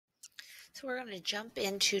So we're going to jump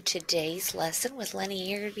into today's lesson with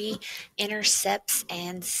linearity, intercepts,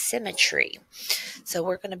 and symmetry. So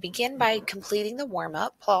we're going to begin by completing the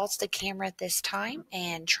warm-up. Pause the camera at this time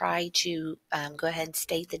and try to go ahead and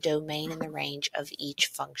state the domain and the range of each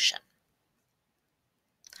function.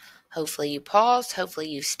 Hopefully you paused, hopefully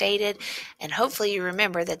you stated, and hopefully you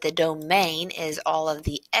remember that the domain is all of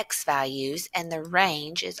the x values and the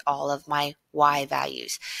range is all of my y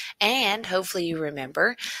values. And hopefully you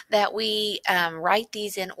remember that we write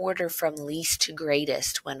these in order from least to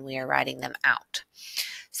greatest when we are writing them out.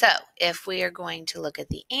 So if we are going to look at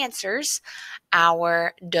the answers,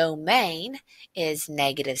 our domain is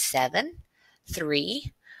 -7,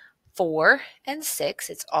 3, 4, and 6.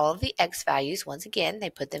 It's all of the x values. Once again, they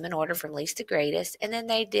put them in order from least to greatest, and then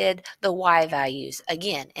they did the y values,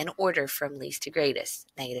 again, in order from least to greatest.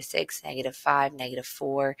 -6, -5,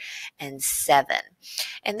 -4, and 7.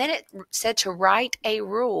 And then it said to write a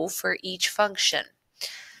rule for each function.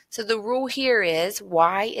 So the rule here is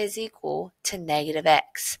y is equal to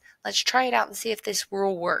 -x. Let's try it out and see if this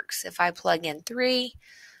rule works. If I plug in 3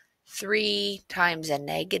 times a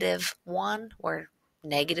 -1, or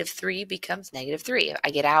 -3 becomes -3.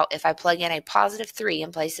 If I plug in a +3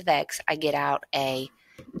 in place of x, I get out a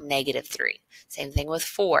 -3. Same thing with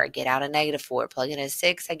 4, get out a -4. Plug in a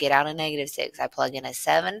 6, I get out a -6. I plug in a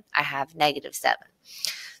 7, I have -7.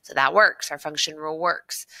 So that works. Our function rule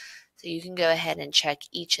works. So you can go ahead and check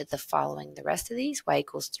each of the following, the rest of these. Y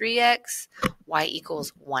equals 3x, y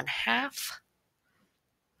equals 1/2.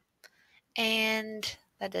 And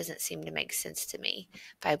that doesn't seem to make sense to me.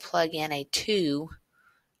 If I plug in a 2,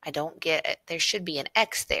 I don't get it. There should be an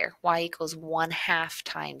x there. Y equals 1/2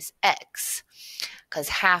 times x, because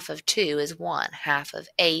half of 2 is 1, half of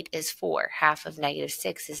 8 is 4, half of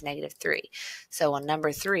 -6 is -3. So on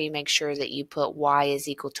number 3, make sure that you put y is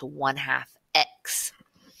equal to 1/2 x.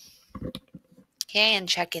 Okay, and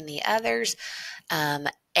check in the others.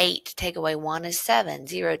 8 take away 1 is 7.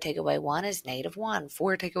 0 take away 1 is -1.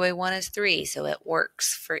 4 take away 1 is 3. So it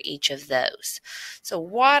works for each of those. So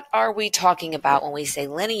what are we talking about when we say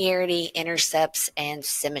linearity, intercepts, and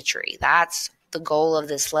symmetry? That's the goal of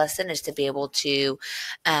this lesson, is to be able to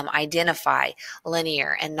identify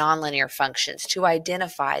linear and nonlinear functions, to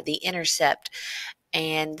identify the intercept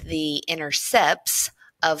and the intercepts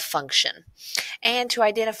of function, and to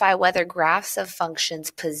identify whether graphs of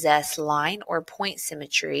functions possess line or point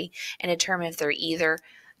symmetry and determine if they're either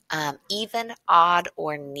even, odd,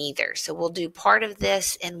 or neither. So we'll do part of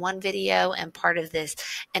this in one video and part of this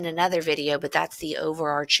in another video, but that's the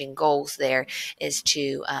overarching goals there, is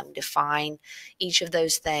to define each of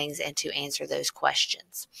those things and to answer those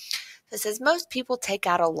questions. It says most people take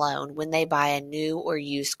out a loan when they buy a new or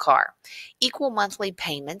used car. Equal monthly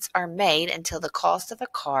payments are made until the cost of a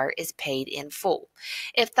car is paid in full.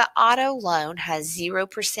 If the auto loan has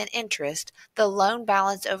 0% interest, the loan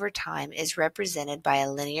balance over time is represented by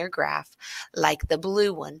a linear graph like the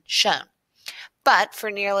blue one shown. But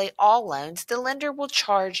for nearly all loans, the lender will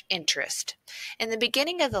charge interest. In the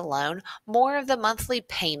beginning of the loan, more of the monthly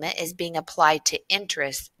payment is being applied to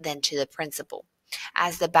interest than to the principal.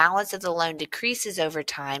 As the balance of the loan decreases over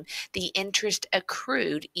time, the interest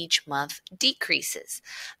accrued each month decreases.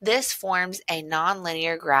 This forms a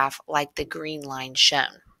nonlinear graph like the green line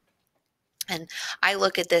shown. And I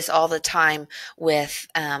look at this all the time with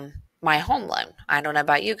my home loan. I don't know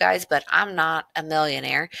about you guys, but I'm not a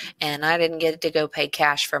millionaire, and I didn't get to go pay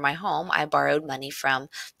cash for my home. I borrowed money from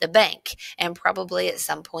the bank, and probably at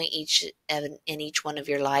some point in each one of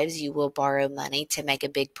your lives, you will borrow money to make a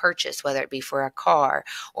big purchase, whether it be for a car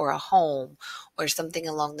or a home or something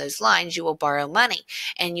along those lines. You will borrow money,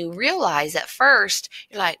 and you realize at first,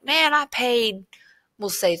 you're like, man, I paid, we'll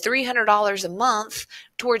say $300 a month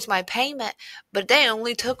towards my payment, but they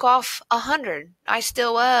only took off $100. I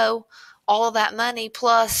still owe all of that money,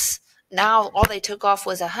 plus now all they took off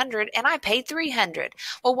was $100 and I paid $300.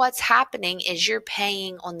 Well, what's happening is you're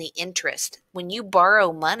paying on the interest. When you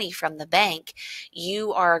borrow money from the bank,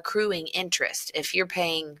 you are accruing interest. If you're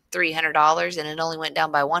paying $300 and it only went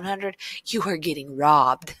down by $100, you are getting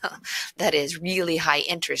robbed. That is really high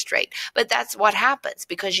interest rate. But that's what happens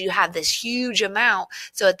because you have this huge amount.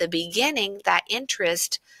 So at the beginning, that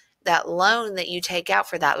interest, that loan that you take out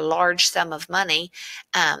for that large sum of money,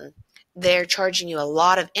 they're charging you a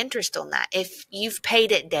lot of interest on that. If you've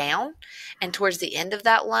paid it down and towards the end of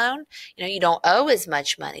that loan, you don't owe as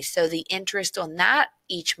much money. So the interest on that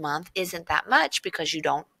each month isn't that much because you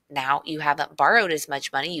haven't borrowed as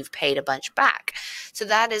much money. You've paid a bunch back. So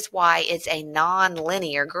that is why it's a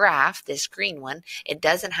non-linear graph, this green one. It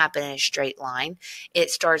doesn't happen in a straight line. It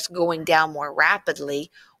starts going down more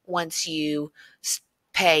rapidly once you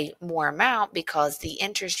pay more amount because the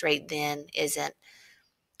interest rate then isn't,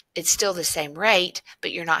 it's still the same rate,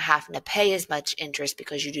 but you're not having to pay as much interest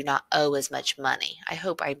because you do not owe as much money. I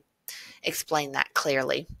hope I explained that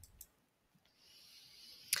clearly.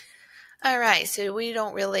 All right, so we're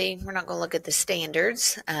not going to look at the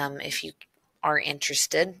standards. If you are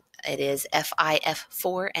interested, it is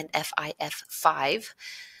FIF4 and FIF5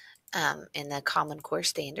 in the Common Core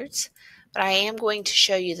standards. But I am going to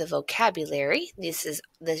show you the vocabulary.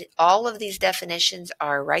 All of these definitions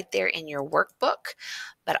are right there in your workbook,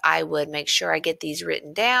 but I would make sure I get these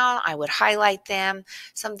written down. I would highlight them,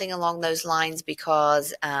 something along those lines,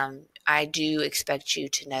 because I do expect you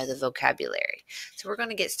to know the vocabulary. So we're going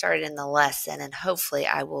to get started in the lesson, and hopefully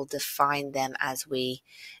I will define them as we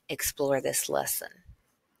explore this lesson.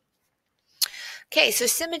 Okay, so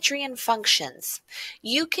symmetry and functions.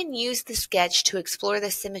 You can use the sketch to explore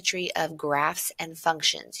the symmetry of graphs and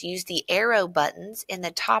functions. Use the arrow buttons in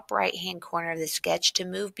the top right-hand corner of the sketch to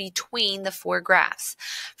move between the four graphs.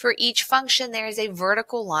 For each function, there is a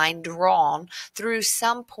vertical line drawn through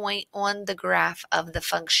some point on the graph of the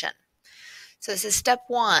function. So this is step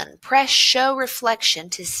 1. Press show reflection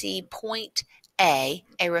to see point A,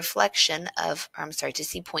 to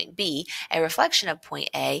see point B, a reflection of point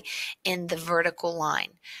A in the vertical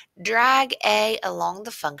line. Drag A along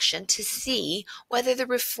the function to see whether the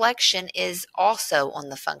reflection is also on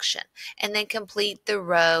the function, and then complete the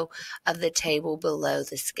row of the table below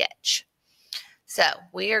the sketch. So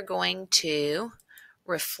we are going to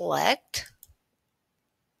reflect.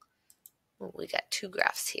 Ooh, we got two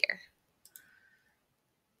graphs here.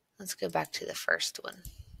 Let's go back to the first one.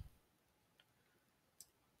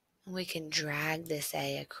 We can drag this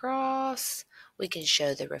A across. We can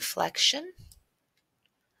show the reflection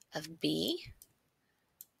of B.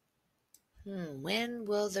 When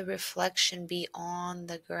will the reflection be on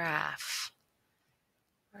the graph?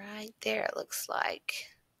 Right there, it looks like.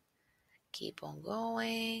 Keep on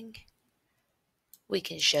going. We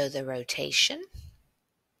can show the rotation.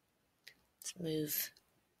 Let's move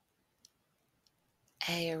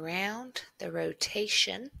A around. The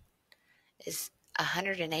rotation is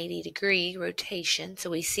 180-degree rotation. So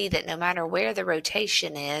we see that no matter where the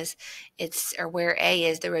rotation is, or where A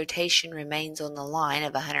is, the rotation remains on the line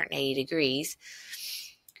of 180 degrees.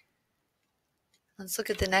 Let's look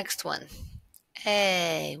at the next one.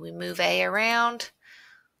 A, we move A around.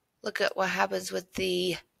 Look at what happens with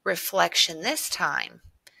the reflection this time.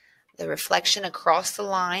 The reflection across the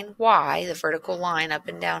line, Y, the vertical line up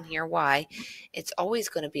and down here, Y, it's always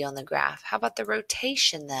going to be on the graph. How about the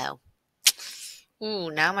rotation though?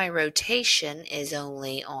 Ooh, now my rotation is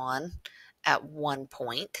only on at one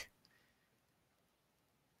point.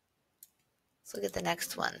 Let's look at the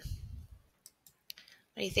next one.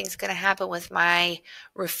 What do you think is going to happen with my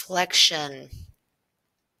reflection?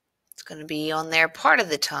 It's going to be on there part of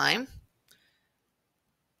the time.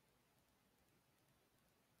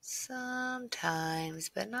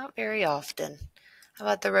 Sometimes, but not very often. How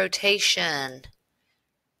about the rotation?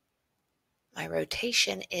 My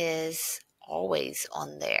rotation is always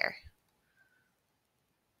on there.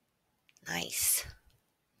 Nice.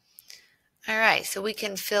 All right, so we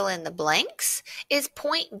can fill in the blanks. Is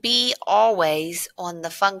point B always on the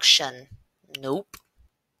function? Nope.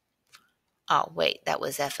 Oh, wait, that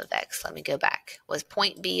was f of x. Let me go back. Was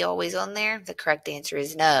point B always on there? The correct answer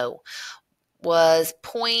is no. Was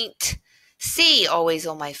point C always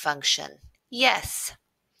on my function? Yes.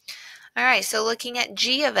 All right, so looking at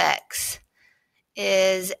g of x,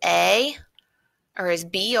 is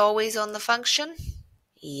B always on the function?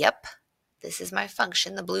 Yep. This is my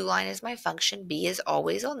function. The blue line is my function. B is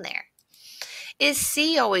always on there. Is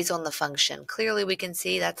C always on the function? Clearly we can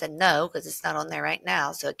see that's a no because it's not on there right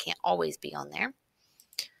now, so it can't always be on there.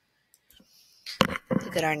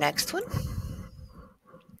 Look at our next one.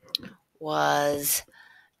 Was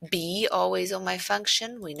B always on my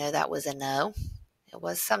function? We know that was a no. It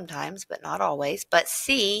was sometimes, but not always. But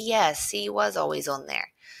C, yes, C was always on there.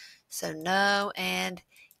 So no and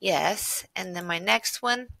yes. And then my next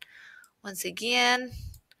one, once again,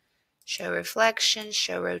 show reflection,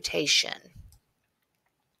 show rotation.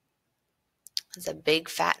 It's a big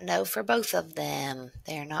fat no for both of them.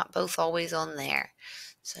 They are not both always on there.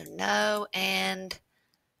 So no and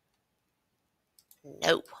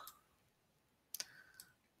no.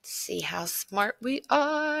 See how smart we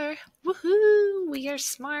are. Woohoo! We are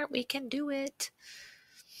smart. We can do it.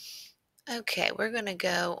 Okay, we're going to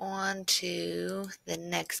go on to the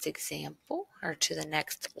next example, or to the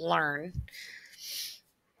next learn.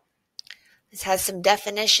 This has some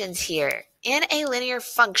definitions here. In a linear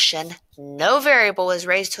function, no variable is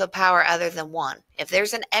raised to a power other than 1. If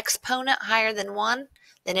there's an exponent higher than 1,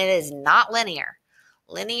 then it is not linear.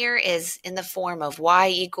 Linear is in the form of y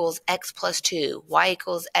equals x plus 2, y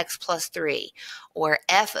equals x plus 3, or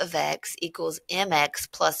f of x equals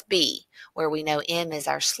mx plus b, where we know m is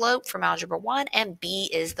our slope from Algebra 1 and b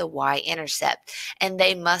is the y-intercept, and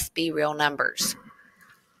they must be real numbers.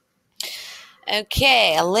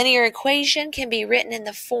 Okay, a linear equation can be written in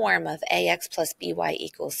the form of ax plus by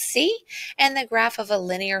equals c, and the graph of a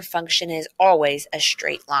linear function is always a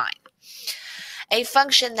straight line. A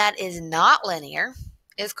function that is not linear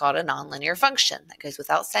is called a nonlinear function. That goes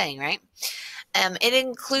without saying, right? It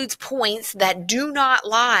includes points that do not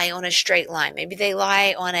lie on a straight line. Maybe they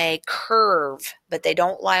lie on a curve, but they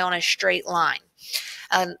don't lie on a straight line.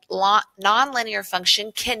 A nonlinear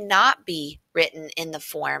function cannot be written in the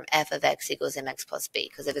form f of x equals mx plus b,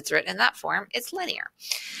 because if it's written in that form, it's linear.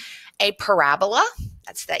 A parabola,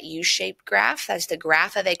 that's that U-shaped graph, that's the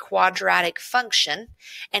graph of a quadratic function,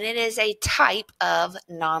 and it is a type of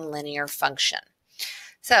nonlinear function.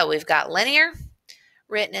 So we've got linear,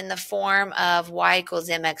 written in the form of y equals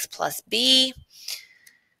mx plus b,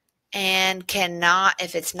 and cannot,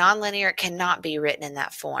 if it's nonlinear, it cannot be written in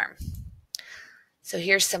that form. So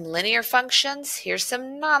here's some linear functions, here's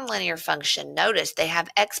some nonlinear function. Notice they have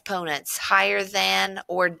exponents higher than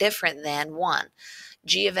or different than 1.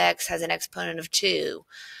 G of x has an exponent of 2.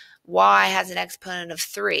 Y has an exponent of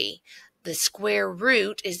 3. The square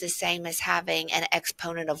root is the same as having an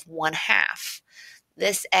exponent of 1/2.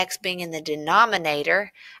 This x being in the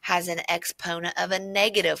denominator has an exponent of a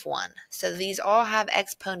 -1. So these all have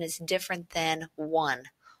exponents different than 1.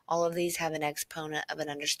 All of these have an exponent of an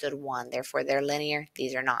understood 1. Therefore, they're linear.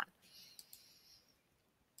 These are not.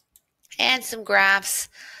 And some graphs.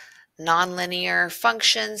 Nonlinear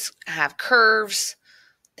functions have curves.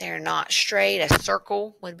 They're not straight. A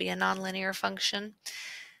circle would be a nonlinear function.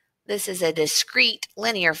 This is a discrete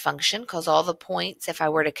linear function because all the points, if I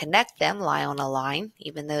were to connect them, lie on a line.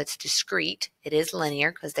 Even though it's discrete, it is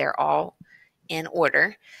linear because they're all in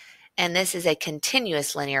order. And this is a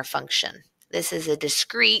continuous linear function. This is a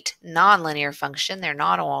discrete nonlinear function. They're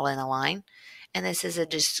not all in a line. And this is a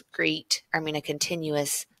a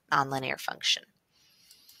continuous nonlinear function.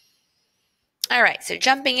 All right, so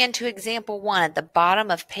jumping into example 1 at the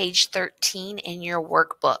bottom of page 13 in your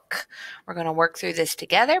workbook. We're going to work through this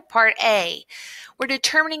together. Part A, we're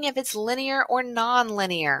determining if it's linear or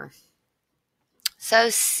nonlinear. So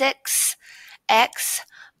 6x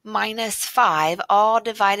minus 5 all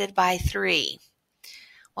divided by 3.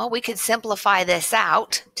 Well, we could simplify this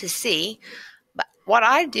out to see, but what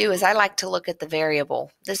I do is I like to look at the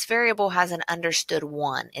variable. This variable has an understood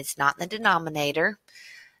 1. It's not in the denominator.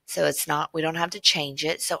 So it's not, we don't have to change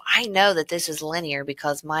it. So I know that this is linear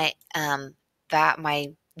because my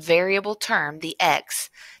variable term, the x,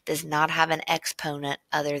 does not have an exponent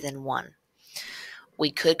other than 1.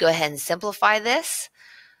 We could go ahead and simplify this,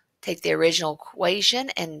 take the original equation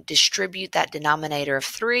and distribute that denominator of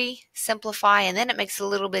 3, simplify, and then it makes it a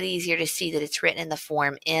little bit easier to see that it's written in the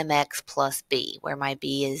form mx plus b, where my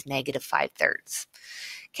b is -5/3.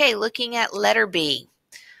 Okay, looking at letter B.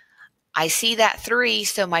 I see that 3,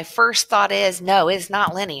 so my first thought is, no, it's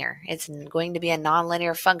not linear. It's going to be a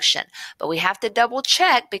nonlinear function. But we have to double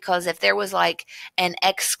check because if there was like an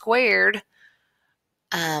x squared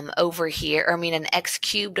over here, an x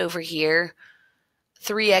cubed over here,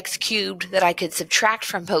 3x cubed that I could subtract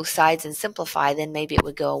from both sides and simplify, then maybe it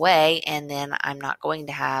would go away, and then I'm not going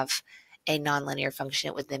to have a nonlinear function.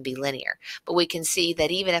 It would then be linear. But we can see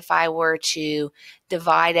that even if I were to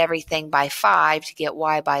divide everything by 5 to get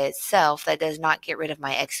y by itself, that does not get rid of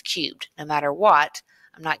my x cubed. No matter what,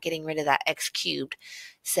 I'm not getting rid of that x cubed.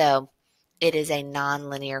 So it is a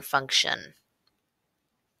nonlinear function.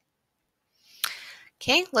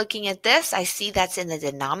 Okay, looking at this, I see that's in the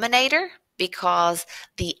denominator because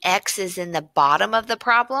the x is in the bottom of the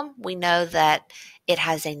problem. We know that it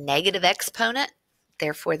has a negative exponent.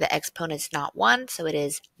 Therefore, the exponent's not 1, so it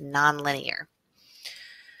is nonlinear.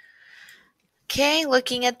 Okay,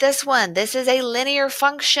 looking at this one, this is a linear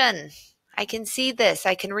function. I can see this.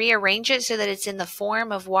 I can rearrange it so that it's in the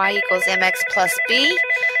form of y equals mx plus b,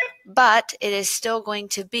 but it is still going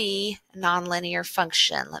to be a nonlinear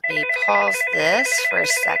function. Let me pause this for a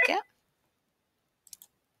second.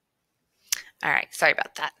 All right, sorry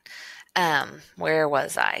about that. Where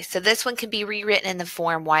was I? So this one can be rewritten in the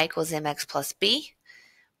form y equals mx plus b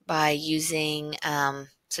by using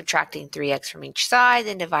subtracting 3x from each side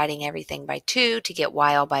and dividing everything by 2 to get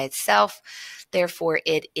y all by itself. Therefore,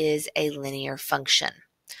 it is a linear function.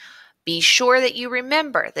 Be sure that you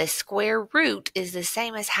remember the square root is the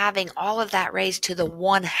same as having all of that raised to the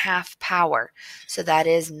 1/2 power. So that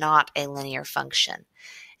is not a linear function.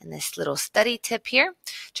 And this little study tip here,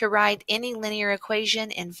 to write any linear equation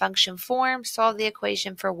in function form, solve the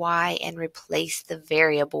equation for y and replace the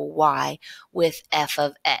variable y with f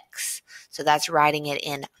of x. So that's writing it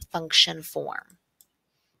in function form.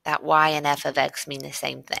 That y and f of x mean the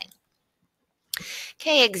same thing.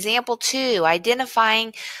 Okay, example 2,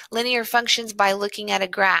 identifying linear functions by looking at a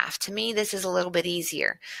graph. To me, this is a little bit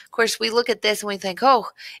easier. Of course, we look at this and we think, oh,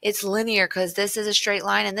 it's linear because this is a straight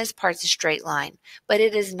line and this part's a straight line. But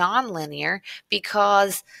it is nonlinear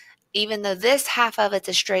because even though this half of it's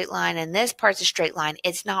a straight line and this part's a straight line,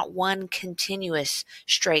 it's not one continuous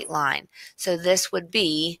straight line. So this would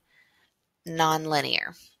be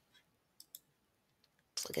nonlinear.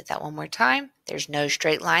 Let's look at that one more time. There's no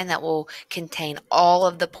straight line that will contain all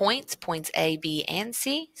of the points A, B, and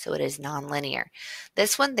C, so it is nonlinear.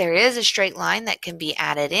 This one, there is a straight line that can be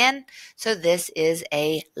added in, so this is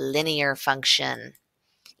a linear function.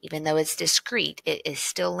 Even though it's discrete, it is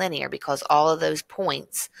still linear because all of those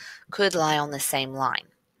points could lie on the same line.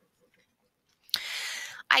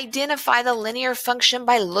 Identify the linear function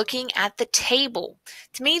by looking at the table.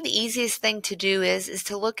 To me, the easiest thing to do is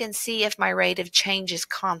to look and see if my rate of change is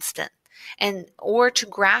constant, or to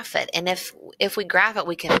graph it. And if we graph it,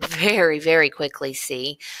 we can very, very quickly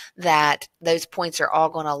see that those points are all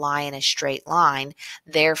going to lie in a straight line.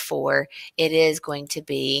 Therefore, it is going to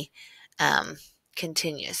be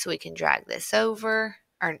continuous. So we can drag this over.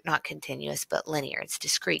 Or not continuous, but linear. It's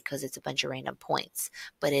discrete because it's a bunch of random points,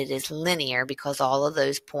 but it is linear because all of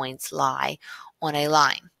those points lie on a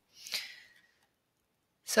line.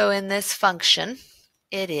 So in this function,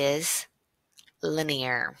 it is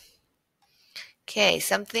linear. Okay,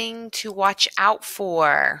 something to watch out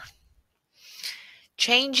for.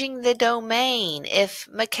 Changing the domain. If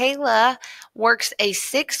Michaela works a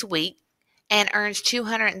 6-week and earns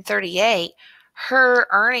 238, her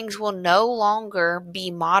earnings will no longer be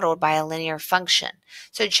modeled by a linear function.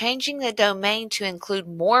 So changing the domain to include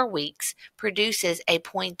more weeks produces a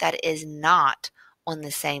point that is not on the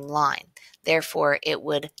same line. Therefore, it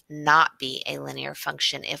would not be a linear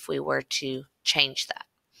function if we were to change that.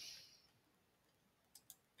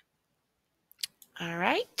 All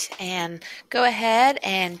right, and go ahead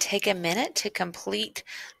and take a minute to complete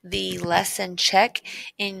the lesson check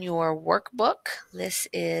in your workbook. This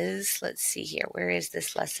is, let's see here, where is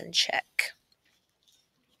this lesson check?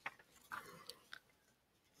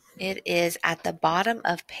 It is at the bottom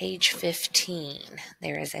of page 15.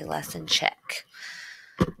 There is a lesson check.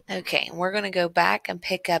 Okay, we're going to go back and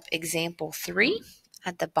pick up example 3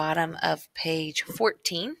 at the bottom of page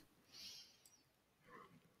 14.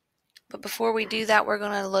 But before we do that, we're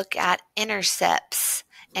going to look at intercepts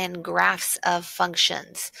and graphs of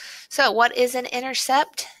functions. So what is an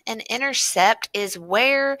intercept? An intercept is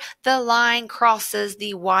where the line crosses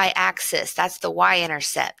the y-axis. That's the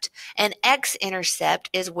y-intercept. An x-intercept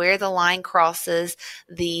is where the line crosses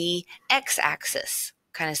the x-axis.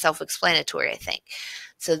 Kind of self-explanatory, I think.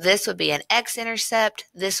 So this would be an x-intercept.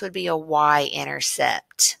 This would be a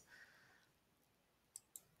y-intercept.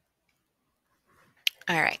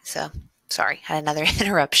 All right, so sorry, had another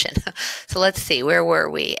interruption. So let's see, where were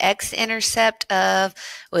we? X-intercept of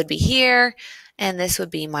would be here, and this would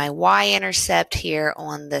be my y-intercept here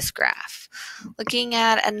on this graph. Looking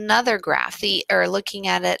at another graph, looking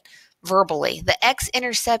at it verbally, the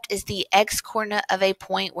x-intercept is the x-coordinate of a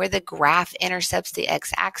point where the graph intercepts the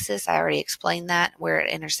x-axis. I already explained that, where it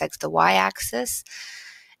intersects the y-axis.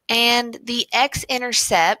 And the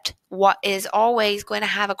x-intercept is always going to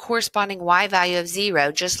have a corresponding y value of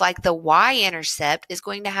 0, just like the y-intercept is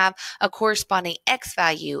going to have a corresponding x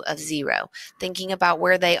value of 0. Thinking about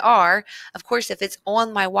where they are, of course, if it's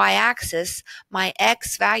on my y-axis, my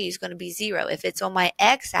x value is going to be 0. If it's on my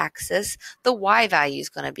x-axis, the y value is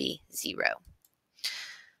going to be 0.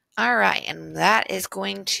 All right, and that is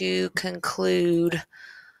going to conclude,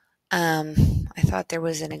 I thought there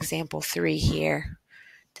was an example 3 here.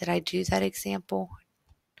 Did I do that example?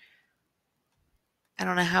 I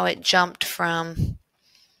don't know how it jumped from,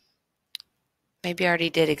 maybe I already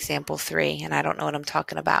did example 3 and I don't know what I'm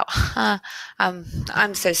talking about.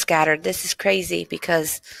 I'm so scattered. This is crazy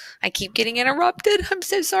because I keep getting interrupted. I'm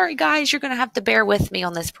so sorry, guys. You're going to have to bear with me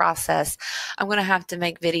on this process. I'm going to have to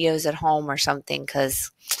make videos at home or something because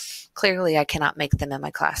clearly I cannot make them in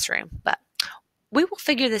my classroom. But we will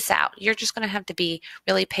figure this out. You're just going to have to be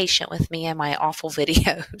really patient with me and my awful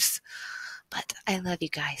videos. But I love you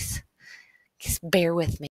guys. Just bear with me.